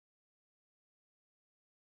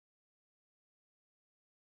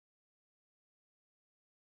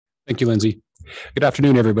Thank you, Lindsay. Good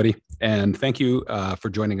afternoon, everybody, and thank you for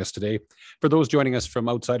joining us today. For those joining us from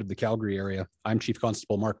outside of the Calgary area, I'm Chief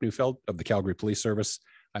Constable Mark Neufeld of the Calgary Police Service.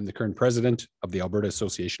 I'm the current president of the Alberta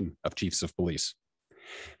Association of Chiefs of Police.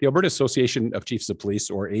 The Alberta Association of Chiefs of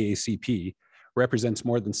Police, or AACP, represents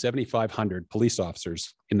more than 7,500 police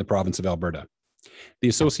officers in the province of Alberta. The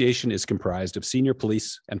association is comprised of senior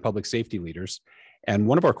police and public safety leaders, and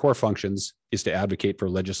one of our core functions is to advocate for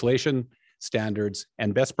legislation, standards,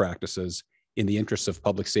 and best practices in the interests of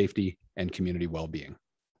public safety and community well-being.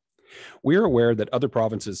 We are aware that other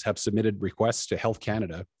provinces have submitted requests to Health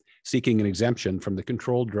Canada seeking an exemption from the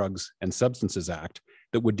Controlled Drugs and Substances Act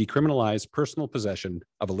that would decriminalize personal possession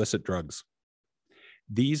of illicit drugs.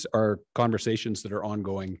 These are conversations that are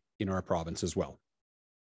ongoing in our province as well.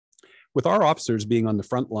 With our officers being on the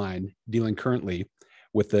front line dealing currently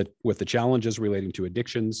with the challenges relating to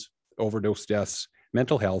addictions, overdose deaths,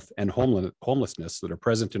 mental health, and homelessness that are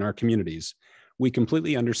present in our communities, we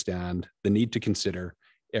completely understand the need to consider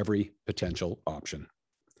every potential option.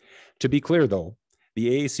 To be clear, though,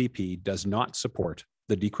 the AACP does not support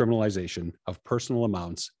the decriminalization of personal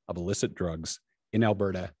amounts of illicit drugs in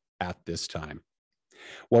Alberta at this time.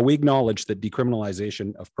 While we acknowledge that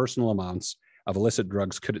decriminalization of personal amounts of illicit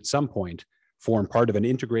drugs could at some point form part of an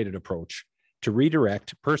integrated approach to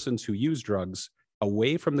redirect persons who use drugs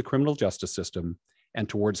away from the criminal justice system and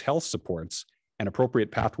towards health supports and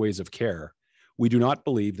appropriate pathways of care, we do not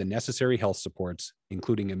believe the necessary health supports,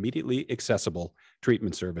 including immediately accessible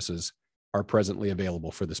treatment services, are presently available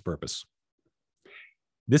for this purpose.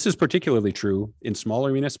 This is particularly true in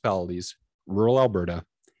smaller municipalities, rural Alberta,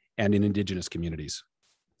 and in Indigenous communities.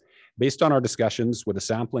 Based on our discussions with a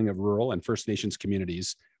sampling of rural and First Nations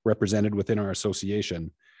communities represented within our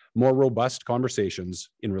association, more robust conversations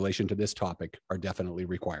in relation to this topic are definitely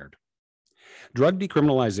required. Drug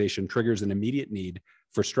decriminalization triggers an immediate need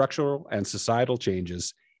for structural and societal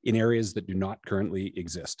changes in areas that do not currently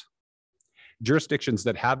exist. Jurisdictions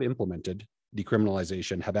that have implemented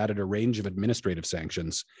decriminalization have added a range of administrative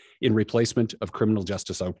sanctions in replacement of criminal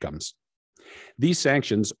justice outcomes. These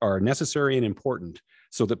sanctions are necessary and important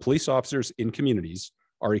so that police officers in communities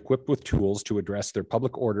are equipped with tools to address their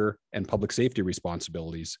public order and public safety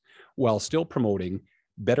responsibilities while still promoting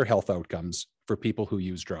better health outcomes for people who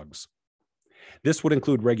use drugs. This would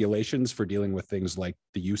include regulations for dealing with things like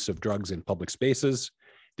the use of drugs in public spaces,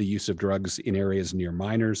 the use of drugs in areas near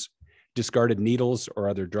minors, discarded needles or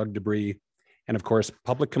other drug debris, and of course,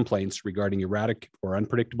 public complaints regarding erratic or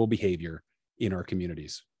unpredictable behavior in our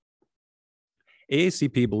communities.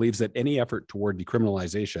 AACP believes that any effort toward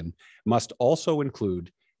decriminalization must also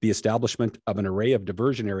include the establishment of an array of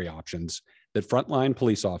diversionary options that frontline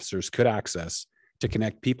police officers could access to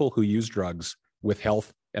connect people who use drugs with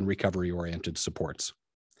health and recovery-oriented supports.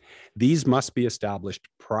 These must be established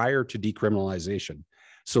prior to decriminalization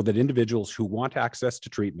so that individuals who want access to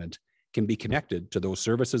treatment can be connected to those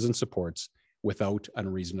services and supports without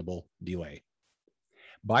unreasonable delay.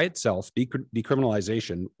 By itself,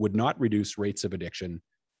 decriminalization would not reduce rates of addiction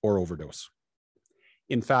or overdose.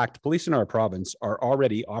 In fact, police in our province are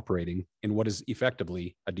already operating in what is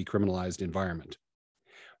effectively a decriminalized environment.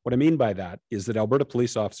 What I mean by that is that Alberta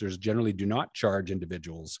police officers generally do not charge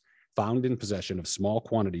individuals found in possession of small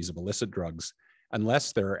quantities of illicit drugs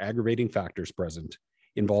unless there are aggravating factors present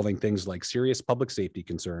involving things like serious public safety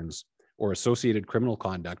concerns or associated criminal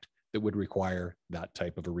conduct that would require that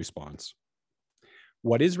type of a response.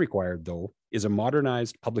 What is required, though, is a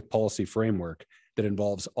modernized public policy framework that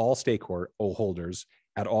involves all stakeholders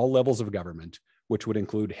at all levels of government, which would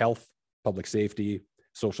include health, public safety,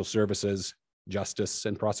 social services, justice,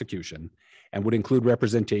 and prosecution, and would include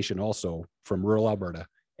representation also from rural Alberta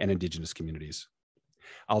and Indigenous communities.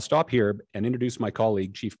 I'll stop here and introduce my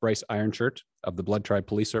colleague, Chief Bryce Ironshirt of the Blood Tribe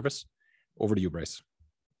Police Service. Over to you, Bryce.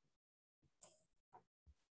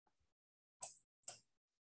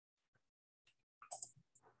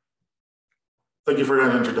 Thank you for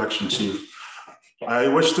that introduction, Chief. I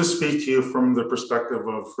wish to speak to you from the perspective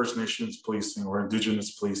of First Nations policing or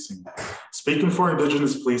Indigenous policing. Speaking for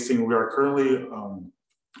Indigenous policing, we are currently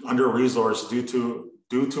under-resourced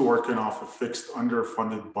due to working off a fixed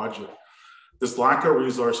underfunded budget. This lack of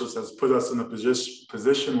resources has put us in a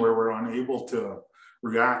position where we're unable to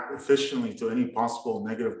react efficiently to any possible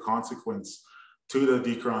negative consequence to the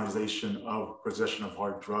decriminalization of possession of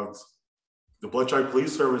hard drugs. The Blood Tribe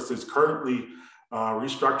Police Service is currently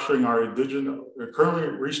restructuring our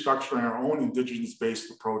own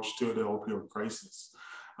Indigenous-based approach to the opioid crisis,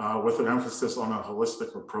 with an emphasis on a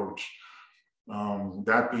holistic approach.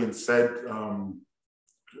 That being said,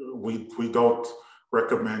 we don't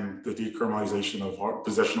recommend the decriminalization of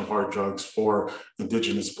possession of hard drugs for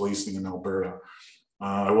Indigenous policing in Alberta.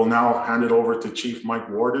 I will now hand it over to Chief Mike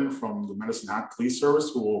Warden from the Medicine Hat Police Service,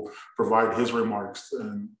 who will provide his remarks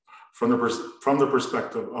and from the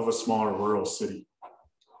perspective of a smaller rural city.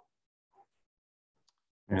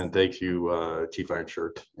 And thank you, Chief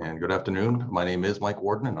Ironshirt. And good afternoon. My name is Mike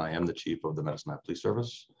Warden, and I am the Chief of the Medicine Hat Police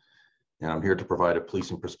Service. And I'm here to provide a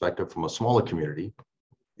policing perspective from a smaller community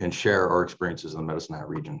and share our experiences in the Medicine Hat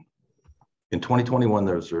region. In 2021,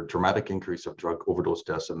 there was a dramatic increase of drug overdose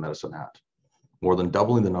deaths in Medicine Hat, more than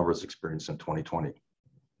doubling the numbers experienced in 2020.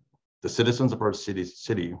 The citizens of our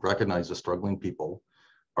city recognize the struggling people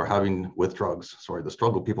are having with drugs, the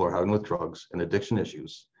struggle people are having with drugs and addiction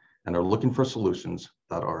issues, and are looking for solutions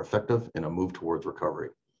that are effective in a move towards recovery.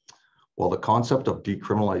 While the concept of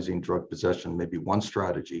decriminalizing drug possession may be one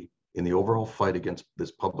strategy in the overall fight against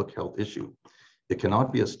this public health issue, it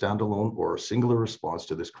cannot be a standalone or a singular response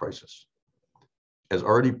to this crisis. As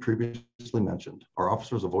already previously mentioned, our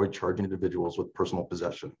officers avoid charging individuals with personal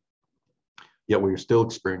possession, yet we are still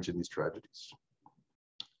experiencing these tragedies.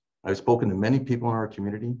 I've spoken to many people in our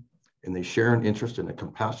community, and they share an interest in a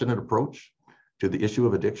compassionate approach to the issue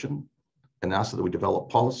of addiction and ask that we develop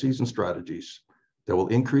policies and strategies that will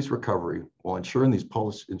increase recovery while ensuring these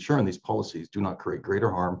policies do not create greater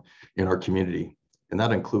harm in our community, and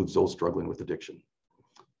that includes those struggling with addiction.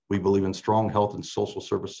 We believe in strong health and social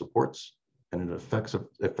service supports and an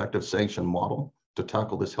effective sanction model to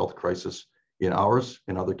tackle this health crisis in ours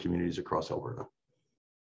and other communities across Alberta.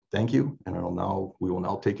 Thank you, and we will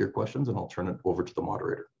now take your questions, and I'll turn it over to the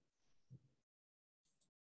moderator.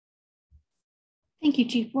 Thank you,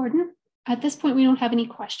 Chief Warden. At this point, we don't have any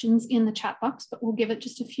questions in the chat box, but we'll give it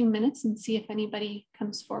just a few minutes and see if anybody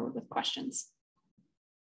comes forward with questions.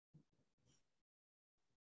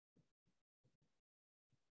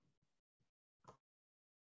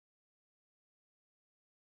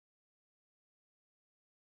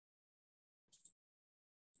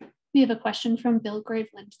 We have a question from Bill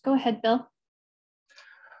Graveland. Go ahead, Bill.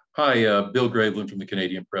 Hi, Bill Graveland from the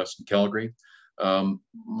Canadian Press in Calgary.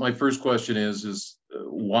 My first question is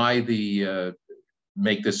why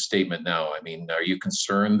make this statement now? I mean, are you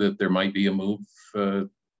concerned that there might be a move to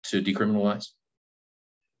decriminalize?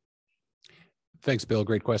 Thanks, Bill.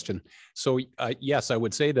 Great question. So yes, I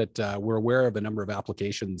would say that we're aware of a number of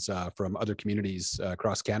applications from other communities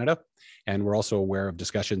across Canada, and we're also aware of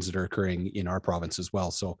discussions that are occurring in our province as well.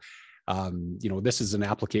 So, this is an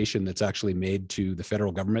application that's actually made to the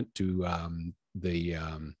federal government, to the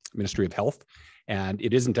Ministry of Health, and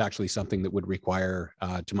it isn't actually something that would require,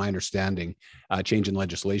 to my understanding, change in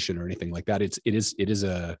legislation or anything like that. It is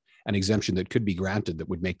an exemption that could be granted that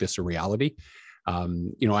would make this a reality.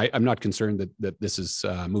 I'm not concerned that this is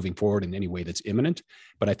moving forward in any way that's imminent,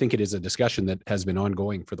 but I think it is a discussion that has been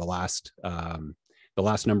ongoing for the last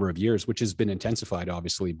number of years, which has been intensified,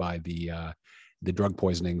 obviously, by the drug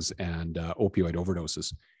poisonings and opioid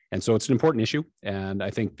overdoses. And so it's an important issue, and I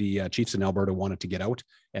think the chiefs in Alberta wanted to get out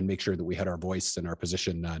and make sure that we had our voice and our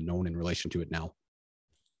position known in relation to it now.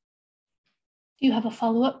 Do you have a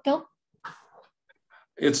follow-up, Bill?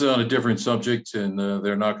 It's on a different subject, and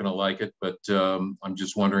they're not going to like it, but I'm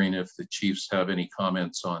just wondering if the chiefs have any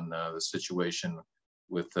comments on the situation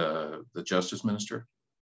with the Justice Minister.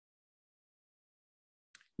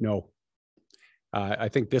 No. I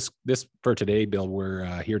think this for today, Bill, we're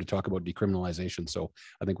here to talk about decriminalization, so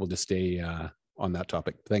I think we'll just stay on that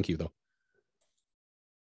topic. Thank you, though.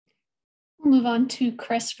 We'll move on to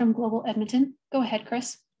Chris from Global Edmonton. Go ahead,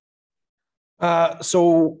 Chris.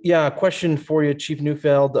 Question for you, Chief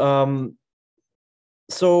Neufeld.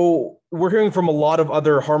 So we're hearing from a lot of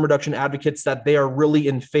other harm reduction advocates that they are really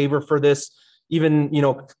in favor for this. Even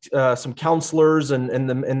some counselors and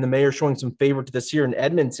the mayor showing some favor to this here in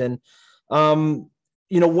Edmonton.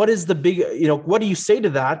 What is the big? What do you say to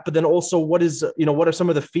that? But then also, what are some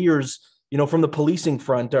of the fears? From the policing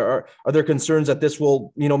front, are there concerns that this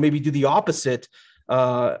will maybe do the opposite,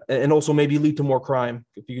 and also maybe lead to more crime?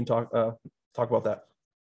 If you can talk about that.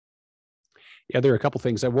 Yeah, there are a couple of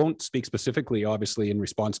things. I won't speak specifically, obviously, in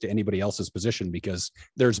response to anybody else's position, because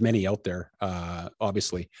there's many out there,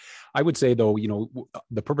 obviously. I would say, though,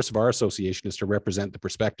 the purpose of our association is to represent the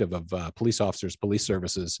perspective of police officers, police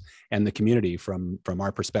services, and the community from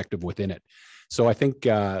our perspective within it. So I think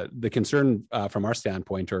the concern from our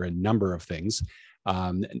standpoint are a number of things.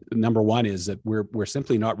 Number one is that we're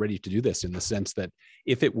simply not ready to do this, in the sense that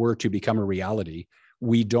if it were to become a reality,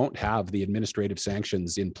 we don't have the administrative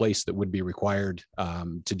sanctions in place that would be required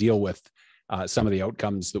to deal with some of the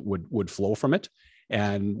outcomes that would flow from it.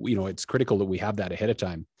 And, it's critical that we have that ahead of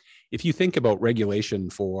time. if you think about regulation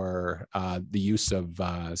for the use of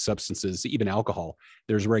substances, even alcohol,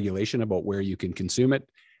 there's regulation about where you can consume it,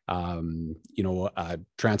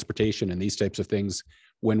 transportation and these types of things.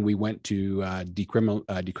 When we went to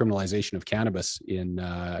decriminalization of cannabis in,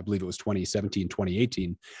 I believe it was 2017,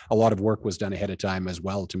 2018, a lot of work was done ahead of time as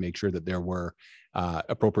well to make sure that there were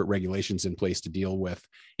appropriate regulations in place to deal with,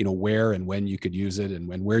 where and when you could use it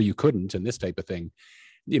and where you couldn't, and this type of thing.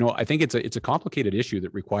 I think it's a complicated issue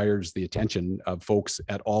that requires the attention of folks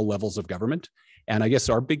at all levels of government. And I guess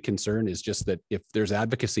our big concern is just that if there's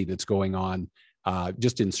advocacy that's going on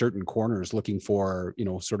just in certain corners looking for,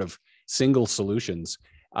 sort of single solutions,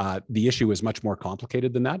 the issue is much more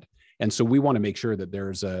complicated than that. And so we want to make sure that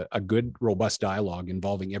there's a good, robust dialogue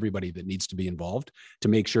involving everybody that needs to be involved to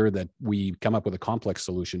make sure that we come up with a complex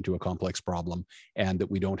solution to a complex problem, and that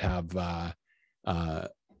we don't have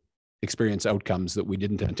experience outcomes that we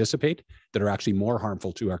didn't anticipate that are actually more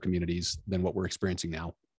harmful to our communities than what we're experiencing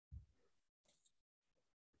now.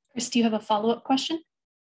 Chris, do you have a follow-up question?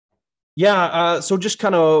 Yeah, so just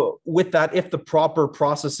kind of with that, if the proper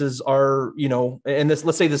processes are, and this,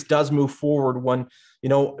 let's say this does move forward,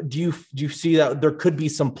 do you see that there could be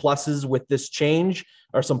some pluses with this change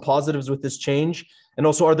or some positives with this change? And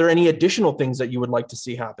also, are there any additional things that you would like to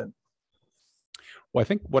see happen? Well, I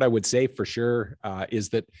think what I would say for sure is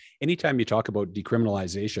that anytime you talk about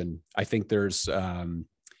decriminalization, I think there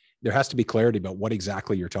has to be clarity about what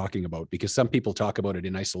exactly you're talking about, because some people talk about it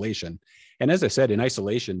in isolation. And as I said, in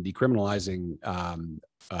isolation, decriminalizing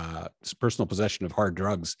personal possession of hard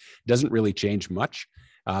drugs doesn't really change much.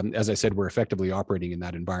 As I said, we're effectively operating in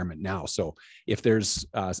that environment now. So if there's,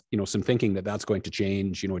 some thinking that that's going to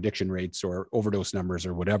change, addiction rates or overdose numbers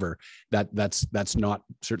or whatever, that's not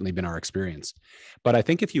certainly been our experience. But I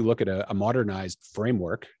think if you look at a modernized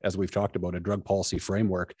framework, as we've talked about, a drug policy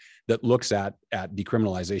framework that looks at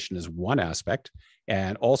decriminalization as one aspect,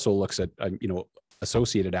 and also looks at,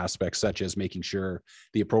 associated aspects such as making sure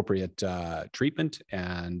the appropriate treatment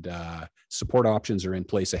and support options are in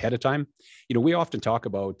place ahead of time. We often talk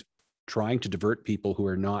about trying to divert people who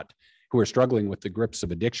are struggling with the grips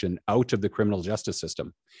of addiction out of the criminal justice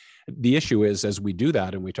system. The issue is, as we do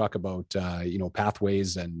that and we talk about,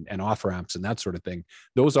 pathways and off-ramps and that sort of thing,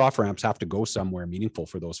 those off-ramps have to go somewhere meaningful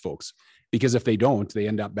for those folks. Because if they don't, they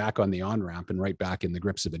end up back on the on-ramp and right back in the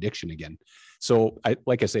grips of addiction again. So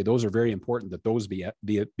like I say, those are very important that those be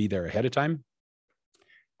there ahead of time.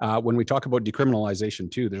 When we talk about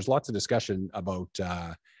decriminalization too, there's lots of discussion about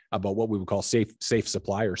what we would call safe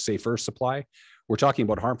supply or safer supply. We're talking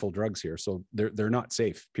about harmful drugs here, so they're not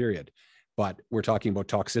safe, period. But we're talking about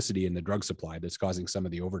toxicity in the drug supply that's causing some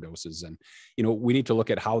of the overdoses. And, we need to look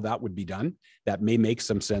at how that would be done. That may make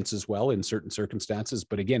some sense as well in certain circumstances.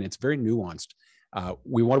 But again, it's very nuanced.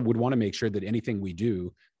 We would want to make sure that anything we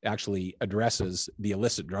do actually addresses the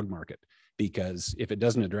illicit drug market. Because if it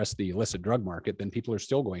doesn't address the illicit drug market, then people are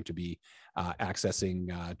still going to be accessing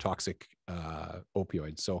toxic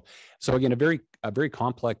opioids. So again, a very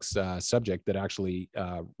complex subject that actually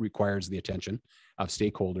requires the attention of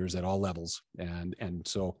stakeholders at all levels. And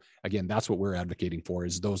so again, that's what we're advocating for,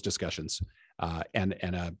 is those discussions, and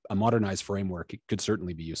a modernized framework could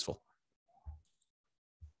certainly be useful.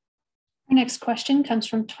 Our next question comes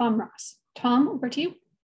from Tom Ross. Tom, over to you.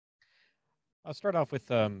 I'll start off with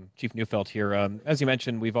Chief Neufeld here. As you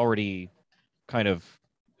mentioned, we've already kind of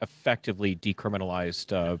effectively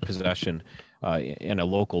decriminalized possession in a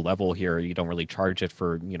local level here. You don't really charge it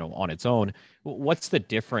for, on its own. What's the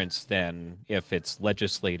difference then if it's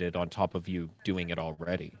legislated on top of you doing it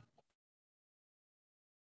already?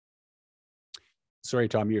 Sorry,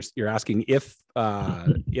 Tom, you're asking if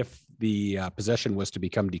the possession was to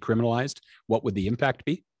become decriminalized, what would the impact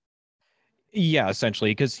be? Yeah,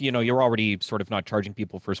 essentially, because you're already sort of not charging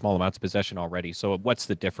people for small amounts of possession already. So what's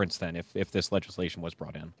the difference then if this legislation was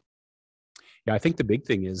brought in? Yeah, I think the big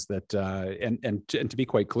thing is that, and to be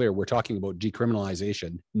quite clear, we're talking about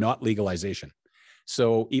decriminalization, not legalization.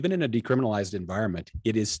 So even in a decriminalized environment,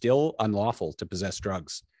 it is still unlawful to possess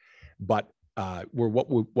drugs. But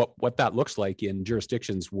what that looks like in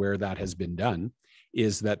jurisdictions where that has been done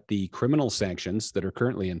is that the criminal sanctions that are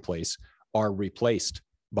currently in place are replaced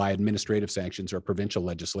by administrative sanctions or provincial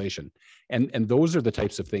legislation. And those are the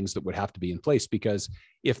types of things that would have to be in place, because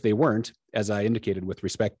if they weren't, as I indicated with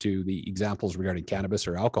respect to the examples regarding cannabis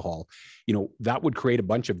or alcohol, that would create a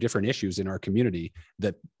bunch of different issues in our community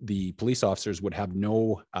that the police officers would have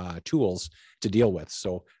no tools to deal with.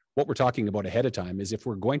 So what we're talking about ahead of time is, if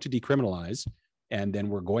we're going to decriminalize and then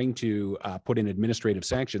we're going to put in administrative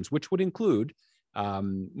sanctions, which would include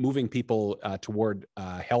moving people toward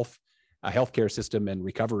health a healthcare system and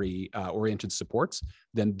recovery oriented supports,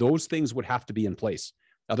 then those things would have to be in place.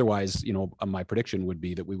 Otherwise, my prediction would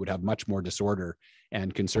be that we would have much more disorder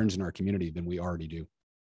and concerns in our community than we already do.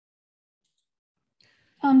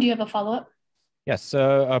 Tom, do you have a follow-up? Yes,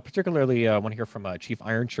 particularly I want to hear from Chief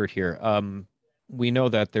Ironshirt here. We know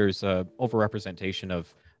that there's overrepresentation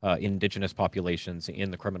of Indigenous populations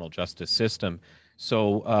in the criminal justice system.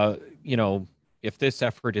 So, if this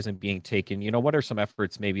effort isn't being taken, what are some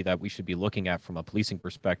efforts maybe that we should be looking at from a policing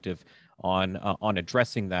perspective on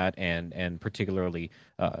addressing that and particularly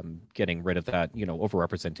getting rid of that,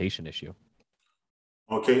 overrepresentation issue?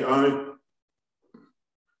 Okay,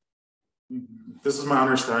 this is my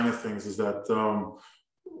understanding of things, is that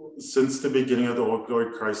since the beginning of the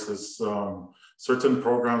opioid crisis, certain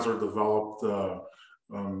programs were developed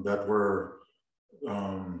that were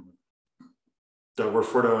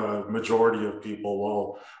for the majority of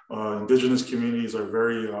people. While Indigenous communities are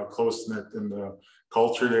very close-knit and the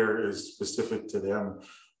culture there is specific to them,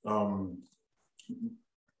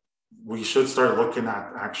 we should start looking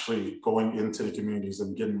at actually going into the communities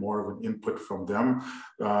and getting more of an input from them.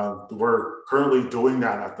 We're currently doing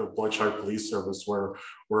that at the Bloodshot Police Service, where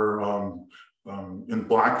we're in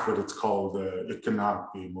Blackfoot, it's called It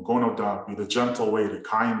Cannot Be, Mogono-Dapi, the gentle way, the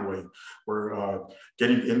kind way. We're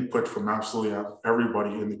getting input from absolutely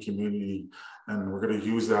everybody in the community, and we're going to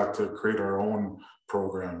use that to create our own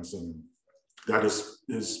programs. And that is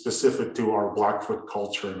specific to our Blackfoot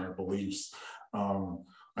culture and our beliefs.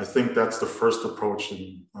 I think that's the first approach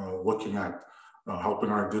in looking at helping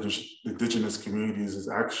our Indigenous communities, is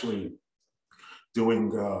actually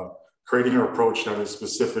creating an approach that is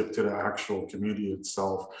specific to the actual community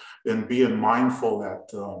itself, and being mindful that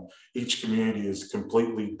each community is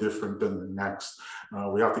completely different than the next.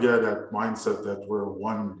 We have to get that mindset that we're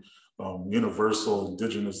one universal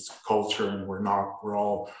Indigenous culture, and we're not. We're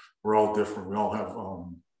all different. We all have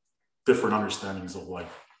different understandings of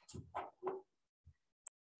life.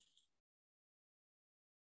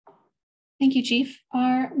 Thank you, Chief.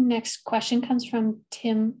 Our next question comes from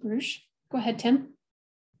Tim Rush. Go ahead, Tim.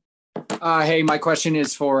 Hey, my question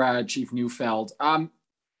is for Chief Neufeld.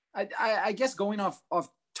 I guess going off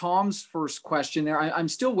Tom's first question there, I'm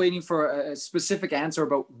still waiting for a specific answer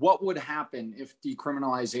about what would happen if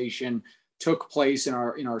decriminalization took place in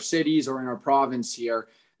our cities or in our province here.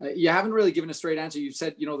 You haven't really given a straight answer. You've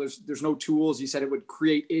said, there's no tools. You said it would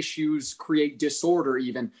create issues, create disorder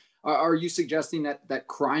even. Are you suggesting that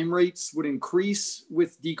crime rates would increase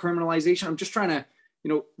with decriminalization? I'm just trying to,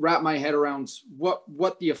 wrap my head around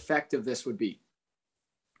what the effect of this would be.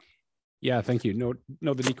 Yeah, thank you. No,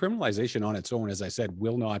 the decriminalization on its own, as I said,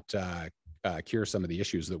 will not cure some of the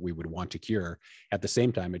issues that we would want to cure. At the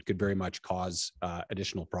same time, it could very much cause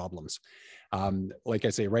additional problems. Like I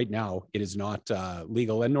say, right now, it is not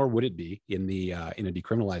legal, and nor would it be in a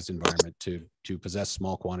decriminalized environment to possess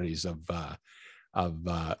small quantities of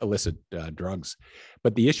illicit drugs.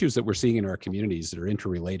 But the issues that we're seeing in our communities that are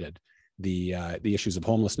interrelated, the issues of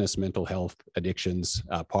homelessness, mental health, addictions,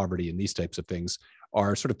 poverty, and these types of things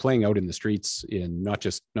are sort of playing out in the streets in not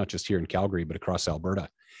just here in Calgary, but across Alberta.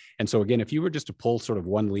 And so again, if you were just to pull sort of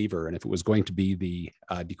one lever, and if it was going to be the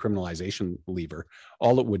decriminalization lever,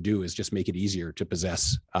 all it would do is just make it easier to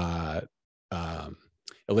possess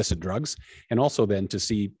illicit drugs, and also then to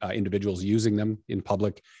see individuals using them in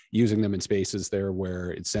public, using them in spaces there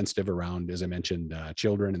where it's sensitive around, as I mentioned,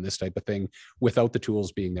 children and this type of thing, without the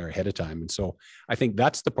tools being there ahead of time. And so I think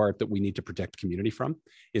that's the part that we need to protect community from,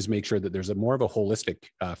 is make sure that there's a more of a holistic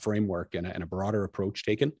framework and a broader approach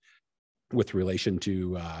taken with relation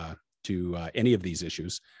to any of these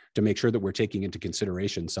issues, to make sure that we're taking into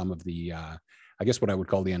consideration some of the, I guess what I would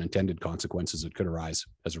call the unintended consequences that could arise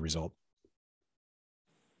as a result.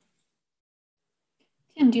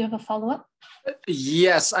 Tim, do you have a follow-up?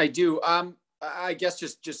 Yes, I do. I guess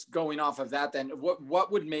just going off of that, then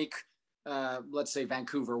what would make, let's say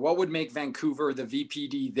Vancouver, what would make Vancouver, the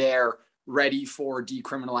VPD there, ready for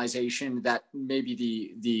decriminalization that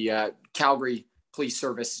maybe the Calgary Police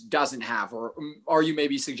Service doesn't have? Or are you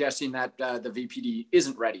maybe suggesting that the VPD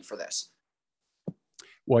isn't ready for this?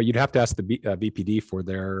 Well, you'd have to ask the VPD for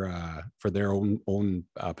their own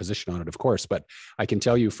position on it, of course. But I can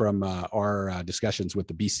tell you from our discussions with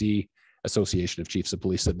the BC Association of Chiefs of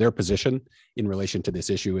Police that their position in relation to this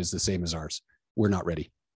issue is the same as ours. We're not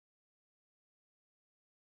ready.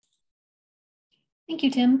 Thank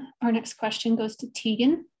you, Tim. Our next question goes to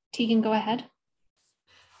Tegan. Tegan, go ahead.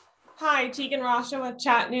 Hi, Tegan Rasha with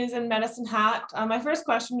Chat News and Medicine Hat. My first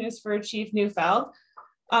question is for Chief Neufeld.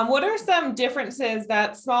 What are some differences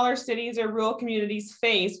that smaller cities or rural communities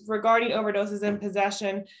face regarding overdoses and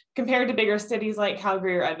possession compared to bigger cities like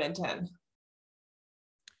Calgary or Edmonton?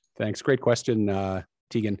 Thanks. Great question,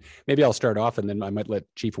 Tegan. Maybe I'll start off and then I might let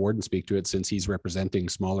Chief Warden speak to it since he's representing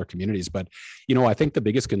smaller communities. But, you know, I think the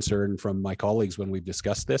biggest concern from my colleagues when we've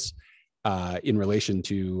discussed this in relation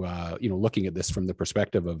to, you know, looking at this from the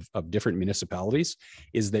perspective of different municipalities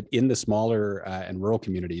is that in the smaller and rural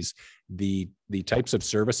communities, the types of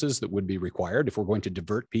services that would be required if we're going to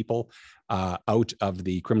divert people out of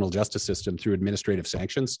the criminal justice system through administrative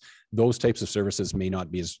sanctions, those types of services may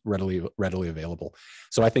not be as readily available.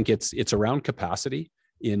 So I think it's around capacity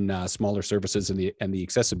in smaller services and the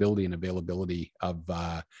accessibility and availability of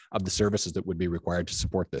the services that would be required to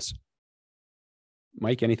support this.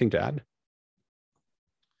 Mike, anything to add?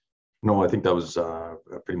 No, I think that was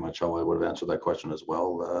pretty much how I would have answered that question as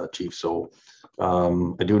well, Chief. So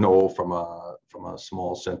I do know from a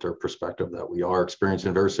small center perspective that we are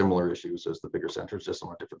experiencing very similar issues as the bigger centers, just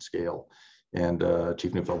on a different scale. And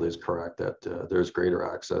Chief Neufeld is correct that there's greater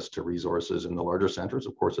access to resources in the larger centers.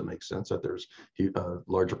 Of course, it makes sense that there's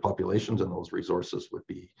larger populations and those resources would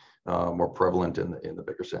be more prevalent in the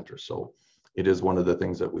bigger centers. So it is one of the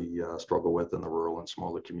things that we struggle with in the rural and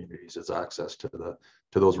smaller communities is access to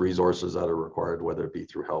those resources that are required, whether it be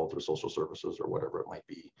through health or social services or whatever it might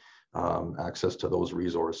be, access to those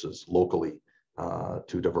resources locally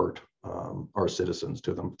to divert our citizens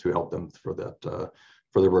to them, to help them for that,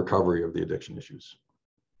 for the recovery of the addiction issues.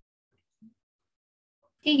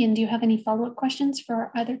 Tegan, do you have any follow-up questions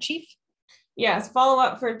for either chief? Yes,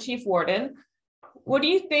 follow-up for Chief Warden. What do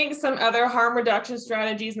you think some other harm reduction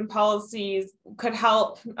strategies and policies could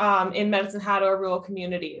help in Medicine Hat or rural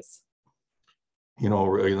communities? You know,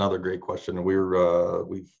 really another great question. We've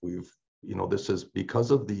you know, this is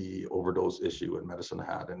because of the overdose issue in Medicine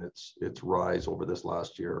Hat and its rise over this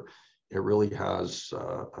last year. It really has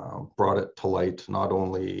brought it to light, not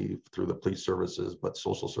only through the police services, but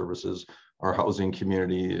social services, our housing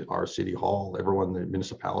community, our city hall, everyone in the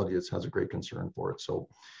municipality has a great concern for it. So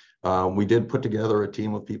we did put together a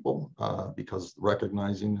team of people because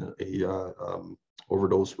recognizing a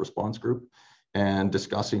overdose response group and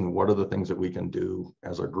discussing what are the things that we can do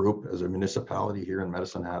as a group, as a municipality here in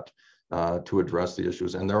Medicine Hat to address the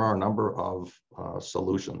issues. And there are a number of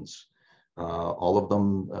solutions. All of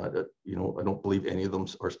them, you know, I don't believe any of them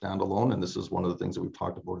are standalone. And this is one of the things that we've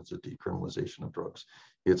talked about is the decriminalization of drugs.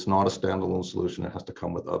 It's not a standalone solution. It has to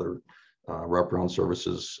come with other wraparound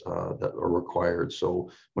services that are required. So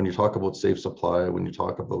when you talk about safe supply, when you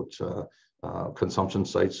talk about consumption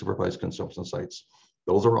sites, supervised consumption sites,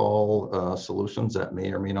 those are all solutions that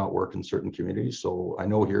may or may not work in certain communities. So I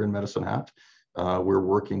know here in Medicine Hat, we're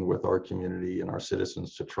working with our community and our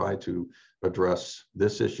citizens to try to address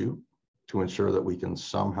this issue to ensure that we can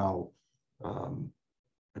somehow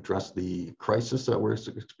address the crisis that we're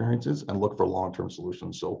experiencing and look for long-term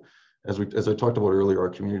solutions. So as I talked about earlier, our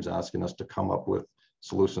community is asking us to come up with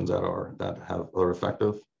solutions that are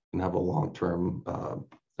effective and have a long-term,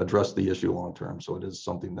 address the issue long-term. So it is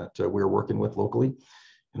something that we're working with locally.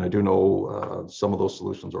 And I do know some of those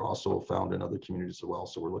solutions are also found in other communities as well.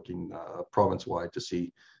 So we're looking province-wide to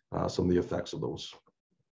see some of the effects of those.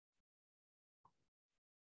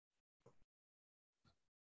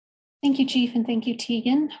 Thank you, Chief, and thank you,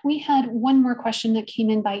 Tegan. We had one more question that came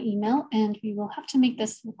in by email, and we will have to make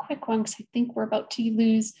this a quick one because I think we're about to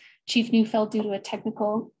lose Chief Neufeld due to a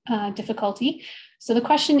technical difficulty. So the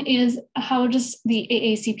question is, how does the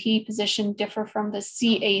AACP position differ from the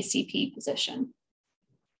CACP position?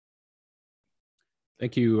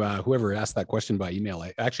 Thank you, whoever asked that question by email.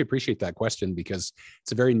 I actually appreciate that question because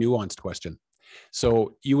it's a very nuanced question.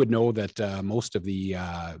 So you would know that most of the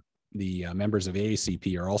members of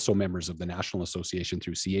AACP are also members of the National Association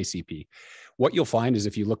through CACP. What you'll find is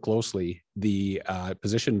if you look closely, the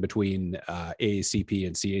position between AACP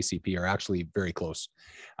and CACP are actually very close,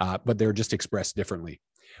 but they're just expressed differently.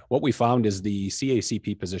 What we found is the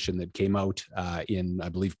CACP position that came out in, I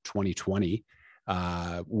believe, 2020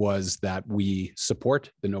 was that we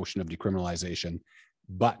support the notion of decriminalization,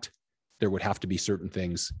 but there would have to be certain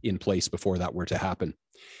things in place before that were to happen.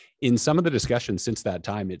 In some of the discussions since that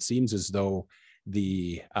time, it seems as though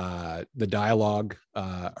the dialogue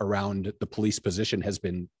around the police position has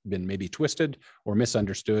been maybe twisted or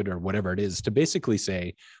misunderstood or whatever it is to basically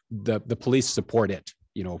say the police support it,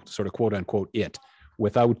 you know, sort of quote unquote it,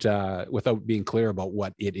 without being clear about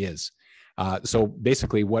what it is. So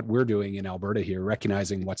basically what we're doing in Alberta here,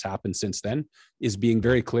 recognizing what's happened since then, is being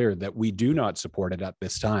very clear that we do not support it at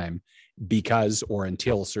this time because or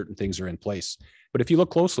until certain things are in place. But if you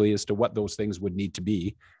look closely as to what those things would need to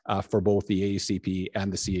be for both the AACP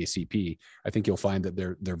and the CACP, I think you'll find that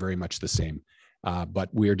they're very much the same. But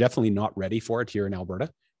we are definitely not ready for it here in Alberta.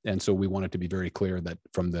 And so we wanted to be very clear that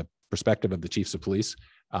from the perspective of the chiefs of police,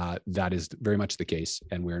 that is very much the case,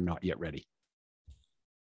 and we're not yet ready.